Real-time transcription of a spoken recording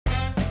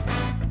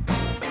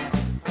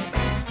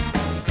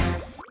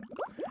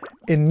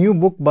A new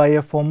book by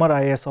a former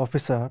IAS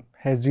officer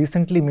has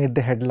recently made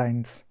the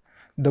headlines.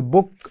 The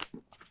book,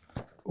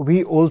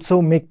 We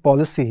Also Make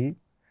Policy,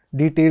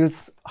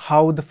 details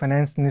how the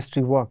finance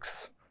ministry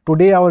works.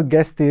 Today our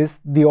guest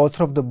is the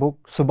author of the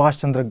book, Subhash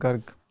Chandra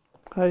Garg.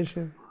 Hi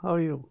Shiv, how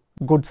are you?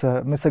 Good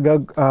sir. Mr.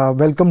 Garg,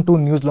 welcome to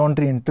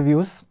Newslaundry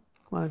Interviews.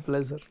 My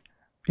pleasure.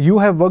 You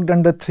have worked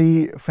under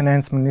three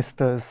finance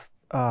ministers,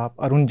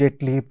 Arun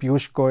Jaitley,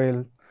 Piyush,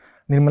 Goyal,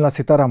 Nirmala,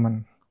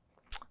 Sitharaman,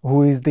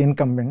 who is the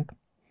incumbent,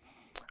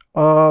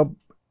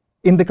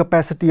 in the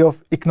capacity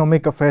of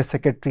Economic Affairs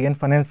Secretary and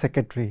Finance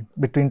Secretary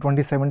between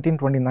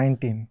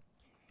 2017-2019.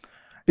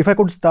 If I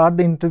could start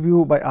the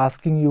interview by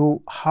asking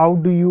you, how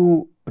do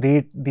you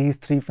rate these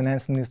three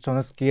finance ministers on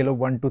a scale of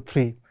 1 to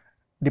 3,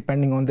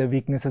 depending on their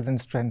weaknesses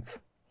and strengths?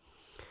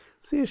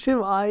 See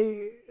Shiv,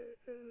 I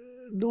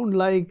don't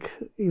like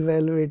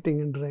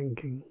evaluating and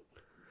ranking.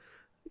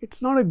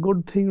 It's not a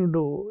good thing to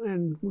do,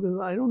 and because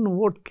I don't know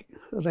what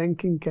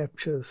ranking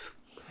captures.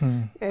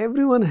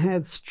 Everyone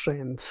has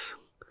strengths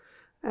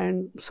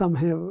and some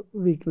have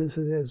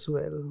weaknesses as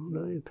well,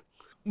 right?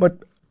 But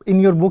in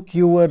your book,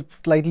 you were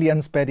slightly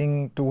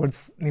unsparing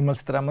towards Nirmala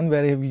Sitharaman,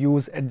 where you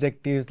use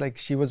adjectives like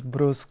she was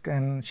brusque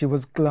and she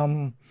was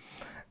glum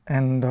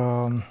and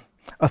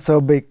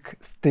acerbic,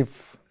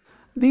 stiff.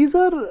 These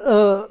are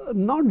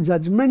not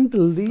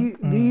judgmental.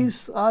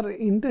 These are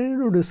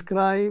intended to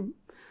describe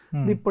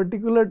the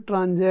particular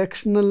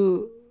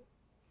transactional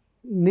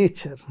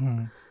nature.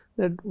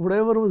 That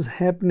whatever was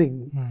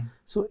happening.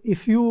 So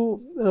if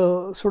you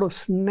sort of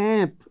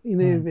snap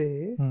in a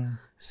way,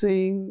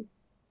 saying,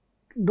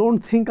 don't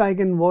think I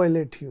can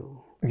violate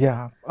you.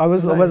 Yeah, I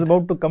was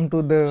about to come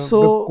to the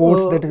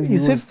quotes that we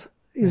use.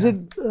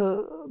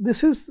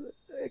 This is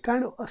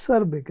kind of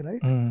acerbic,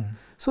 right?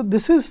 So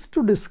this is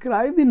to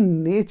describe the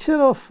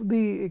nature of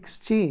the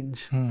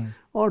exchange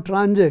or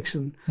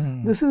transaction.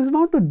 This is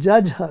not to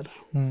judge her.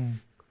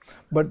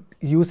 But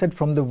you said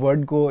from the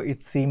word go,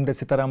 it seemed that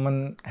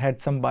Sitharaman had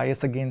some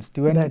bias against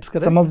you. And that's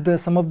correct.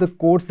 Some of the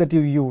quotes that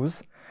you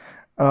use,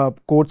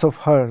 quotes of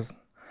hers.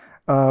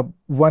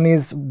 One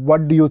is,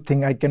 what do you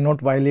think? I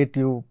cannot violate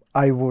you.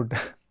 I would.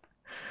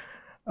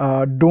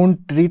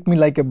 Don't treat me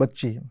like a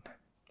bachi.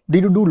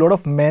 Did you do a lot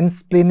of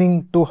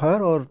mansplaining to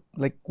her, or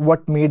like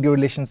what made your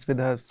relations with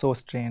her so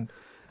strained?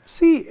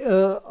 See,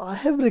 I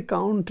have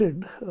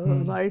recounted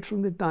right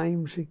from the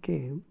time she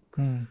came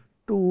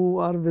to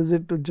our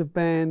visit to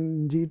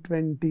Japan,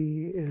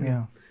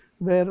 G20,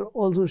 where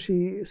also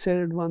she said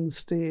at one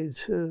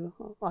stage,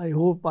 I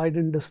hope I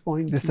didn't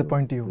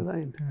disappoint you.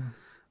 Right.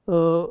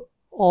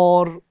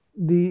 Or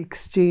the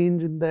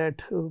exchange in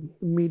that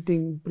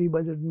meeting,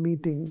 pre-budget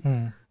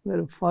meeting,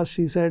 where first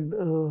she said,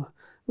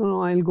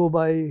 no, I'll go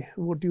by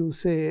what you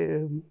say,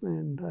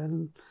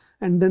 and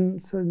then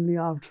suddenly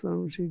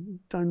after she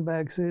turned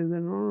back, says,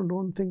 no,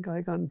 don't think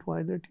I can't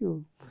violate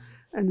you.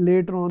 And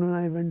later on when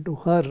I went to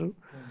her,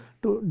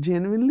 to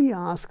genuinely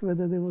ask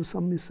whether there was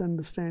some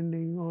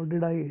misunderstanding or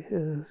did I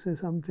say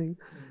something.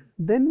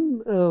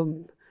 Then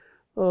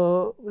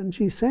when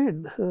she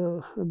said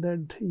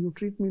that you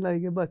treat me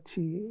like a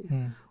bachi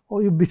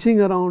or you're bitching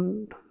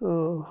around.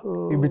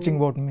 You're bitching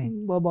about me.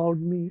 About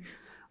me.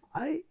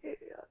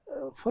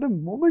 For a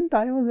moment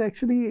I was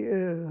actually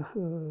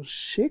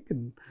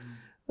shaken.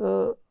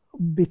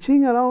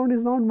 Bitching around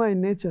is not my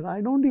nature. I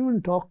don't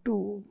even talk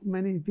to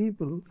many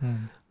people.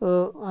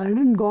 I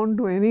hadn't gone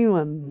to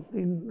anyone.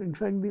 In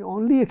fact, the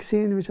only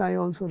exchange which I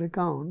also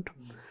recount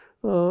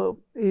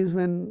is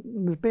when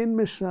Nripen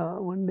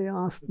Mishra one day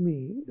asked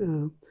me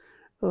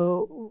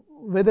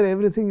whether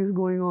everything is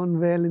going on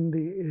well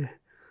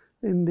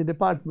in the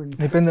department.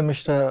 Nripen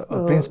Mishra,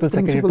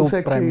 Principal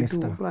Secretary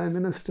to Prime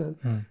Minister.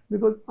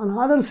 Because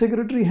another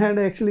secretary had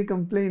actually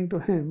complained to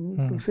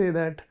him to say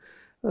that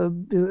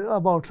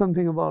about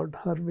something about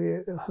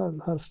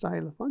her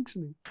style of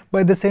functioning.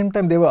 But at the same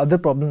time, there were other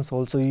problems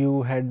also.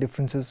 You had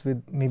differences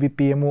with maybe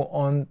PMO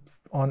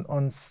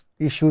on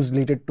issues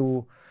related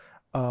to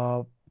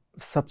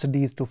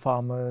subsidies to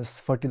farmers,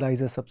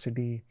 fertilizer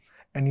subsidy,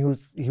 and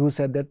you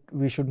said that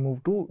we should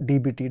move to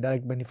DBT,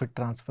 direct benefit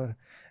transfer.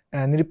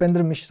 And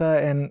Nripendra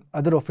Mishra and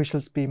other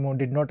officials PMO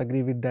did not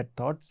agree with that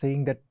thought,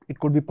 saying that it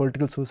could be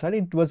political suicide.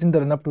 It was in the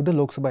run-up to the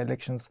Lok Sabha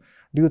elections.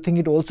 Do you think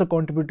it also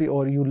contributed,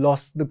 or you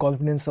lost the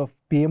confidence of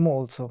PMO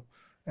also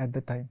at the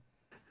time?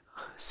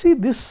 See,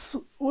 this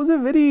was a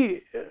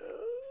very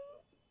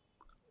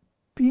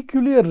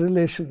peculiar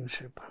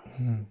relationship.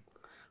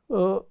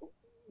 Mr.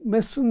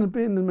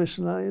 Nripendra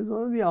Mishra is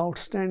one of the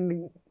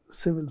outstanding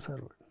civil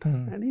servants,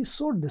 and he's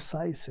so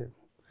decisive.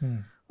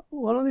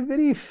 One of the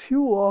very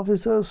few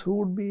officers who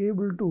would be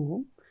able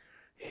to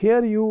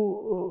hear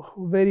you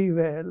very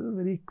well,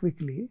 very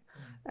quickly,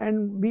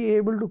 and be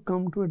able to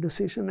come to a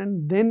decision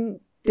and then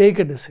take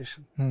a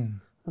decision,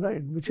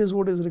 right? Which is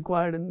what is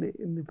required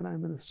in the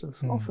Prime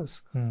Minister's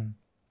office.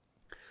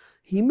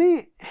 He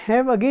may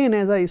have, again,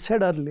 as I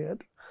said earlier,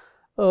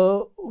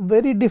 a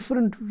very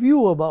different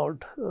view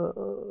about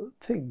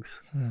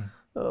things.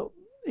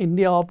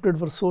 India opted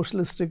for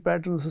socialistic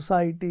pattern of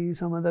society,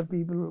 some other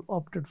people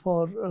opted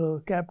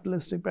for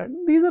capitalistic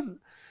pattern. These are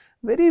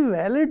very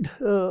valid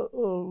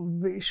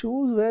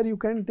issues where you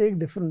can take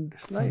different,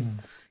 right?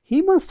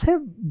 He must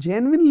have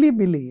genuinely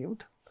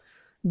believed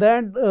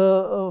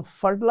that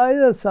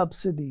fertilizer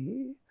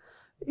subsidy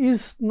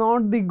is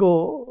not the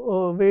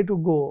way to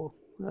go,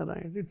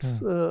 right? It's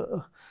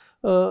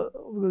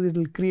because it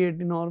will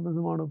create enormous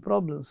amount of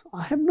problems.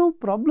 I have no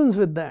problems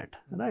with that,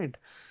 right?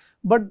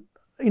 But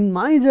in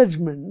my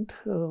judgment,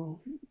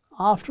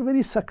 after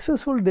very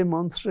successful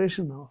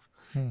demonstration of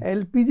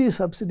LPG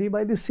subsidy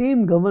by the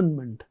same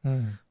government,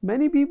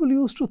 many people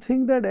used to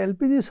think that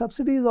LPG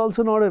subsidy is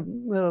also not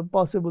a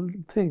possible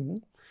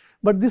thing,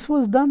 but this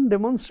was done,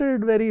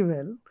 demonstrated very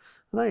well,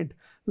 right?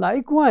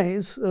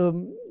 Likewise,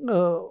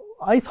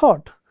 I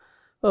thought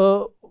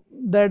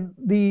that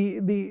the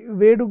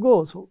way to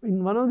go. So,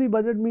 in one of the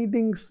budget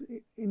meetings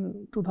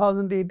in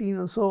 2018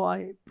 or so,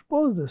 I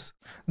proposed this.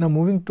 Now,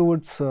 moving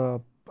towards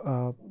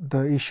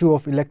the issue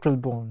of electoral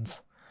bonds,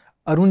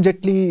 Arun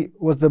Jaitley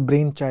was the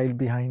brainchild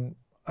behind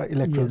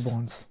electoral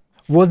bonds.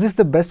 Was this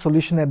the best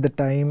solution at the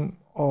time,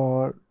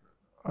 or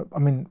I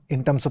mean,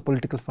 in terms of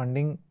political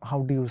funding,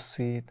 how do you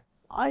see it?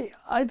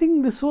 I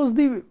think this was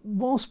the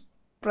most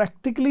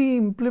practically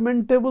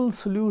implementable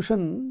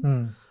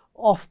solution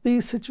of the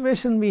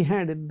situation we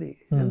had in the,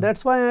 and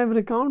that's why I have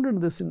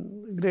recounted this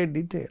in great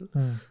detail,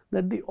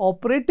 that the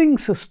operating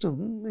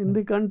system in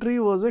the country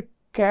was a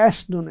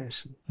cash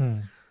donation,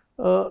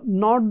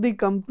 not the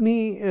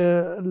company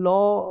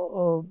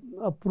law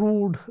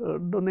approved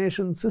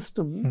donation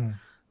system,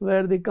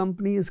 where the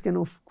companies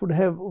could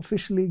have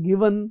officially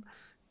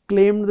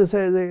claimed this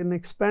as an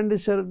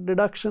expenditure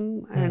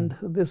deduction, and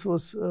this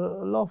was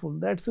lawful.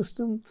 That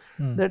system,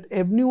 that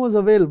avenue was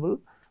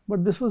available,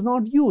 but this was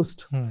not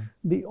used.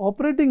 The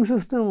operating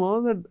system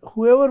was that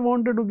whoever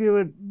wanted to give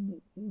a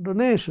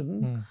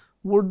donation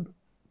would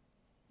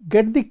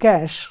get the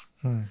cash,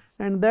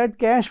 and that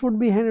cash would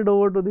be handed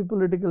over to the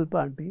political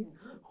party,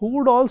 who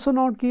would also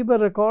not keep a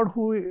record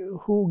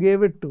who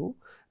gave it to.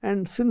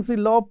 And since the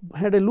law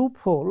had a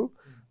loophole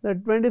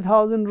that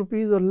 20,000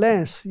 rupees or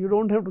less, you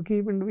don't have to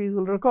keep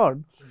individual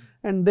record,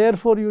 and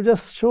therefore you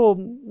just show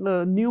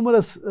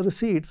numerous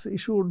receipts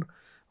issued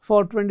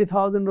for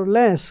 20,000 or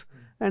less,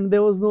 and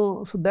there was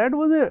no, so that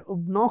was a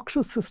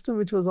obnoxious system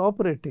which was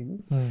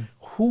operating.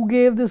 Who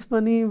gave this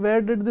money,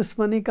 where did this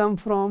money come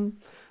from,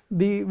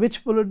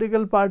 which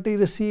political party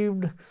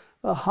received,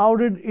 how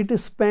did it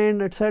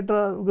spend,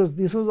 etc., because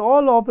this was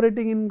all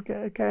operating in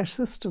cash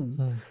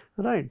system,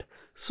 right?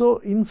 So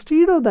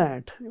instead of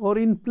that, or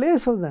in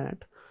place of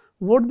that,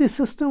 what the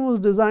system was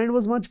designed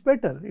was much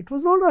better. It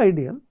was not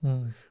ideal,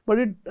 but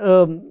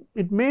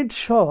it made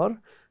sure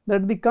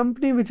that the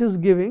company which is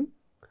giving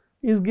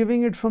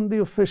it from the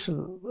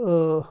official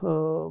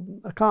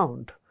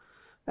account,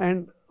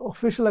 and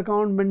official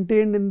account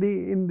maintained in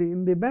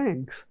the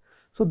banks.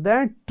 So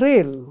that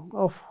trail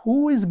of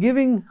who is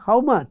giving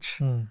how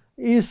much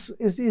is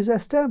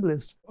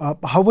established.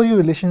 How were your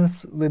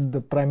relations with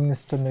the Prime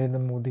Minister Narendra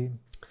Modi?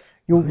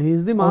 He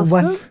is the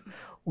master.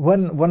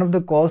 One of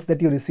the calls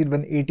that you received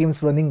when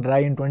ATMs were running dry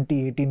in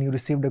 2018, you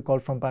received a call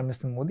from Prime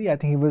Minister Modi. I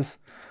think he was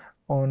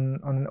on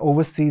an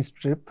overseas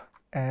trip,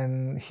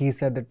 and he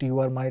said that you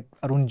are my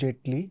Arun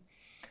Jaitley,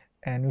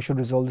 and we should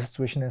resolve the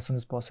situation as soon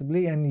as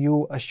possibly. And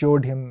you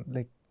assured him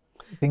like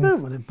things. Yeah,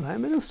 but the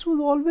Prime Minister was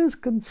always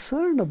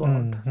concerned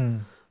about,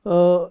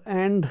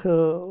 and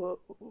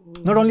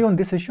not only on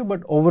this issue,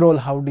 but overall,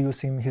 how do you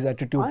see his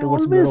attitude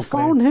towards bureaucrats? I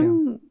always found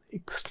him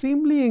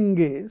extremely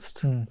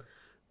engaged,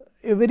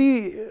 a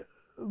very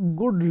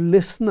good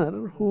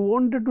listener who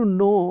wanted to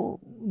know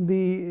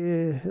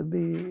the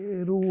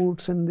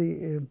roots and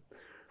the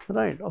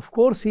right. Of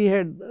course, he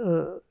had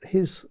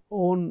his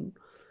own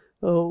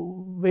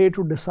way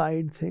to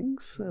decide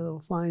things.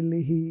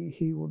 Finally,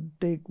 he would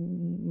take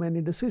many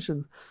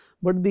decisions.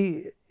 But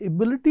the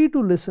ability to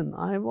listen,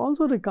 I have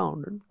also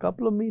recounted a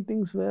couple of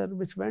meetings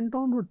which went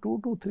on for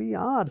 2 to 3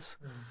 hours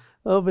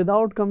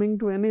without coming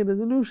to any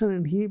resolution,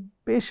 and he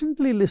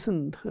patiently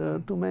listened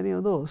to many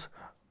of those.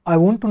 I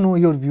want to know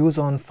your views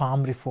on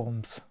farm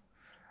reforms.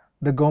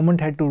 The government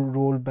had to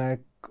roll back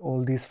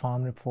all these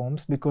farm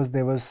reforms because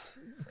there was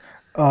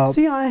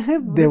see, I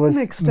have written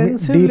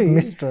extensively deep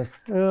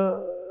mistrust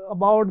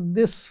about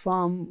this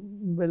farm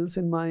bills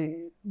in my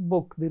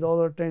book, The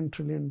 $10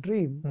 Trillion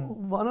Dream.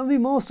 One of the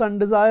most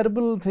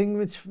undesirable thing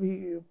which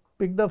we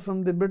picked up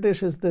from the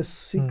British is this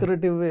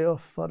secretive way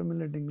of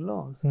formulating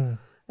laws.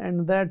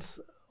 And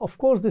that's, of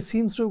course, this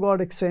seems to have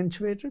got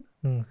accentuated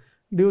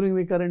during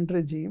the current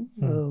regime.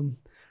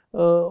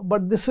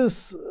 But this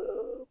is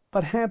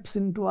perhaps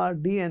into our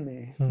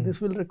DNA. This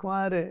will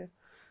require a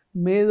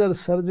major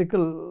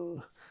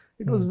surgical.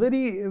 It was with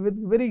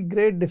very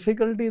great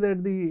difficulty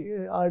that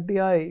the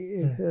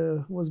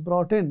RTI was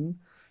brought in,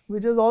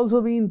 which has also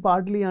been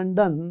partly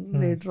undone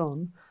later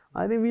on.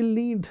 I think we'll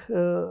need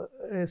a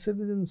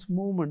citizens'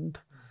 movement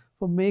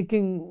for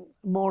making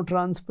more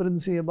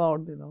transparency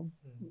about,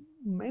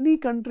 many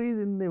countries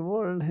in the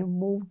world have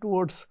moved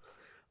towards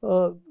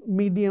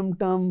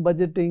medium-term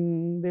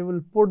budgeting. They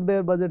will put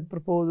their budget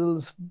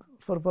proposals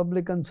for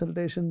public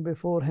consultation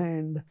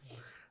beforehand.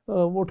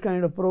 What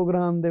kind of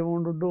program they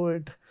want to do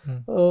it.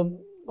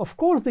 Of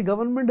course, the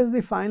government is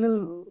the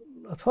final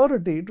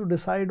authority to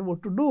decide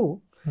what to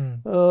do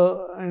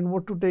and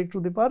what to take to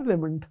the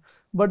parliament.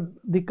 But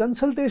the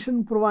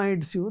consultation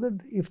provides you that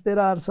if there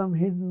are some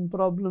hidden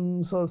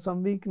problems or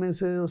some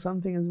weaknesses or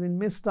something has been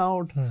missed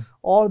out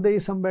or there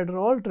is some better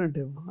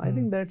alternative, I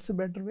think that's a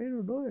better way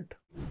to do it.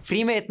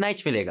 Free mein itna hi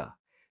milega.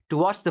 To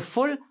watch the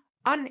full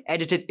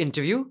unedited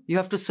interview, you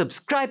have to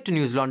subscribe to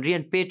News Laundry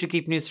and pay to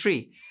keep news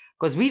free.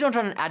 Because we don't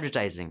run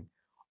advertising.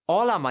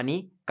 All our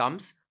money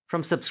comes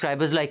from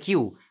subscribers like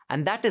you.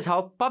 And that is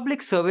how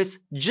public service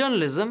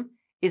journalism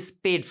is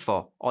paid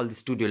for. All the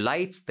studio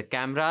lights, the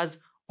cameras,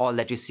 all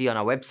that you see on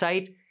our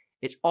website,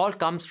 it all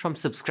comes from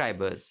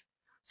subscribers.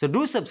 So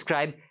do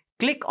subscribe,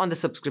 click on the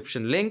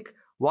subscription link,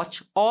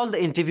 watch all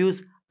the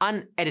interviews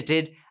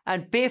unedited,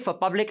 and pay for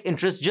public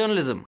interest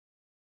journalism.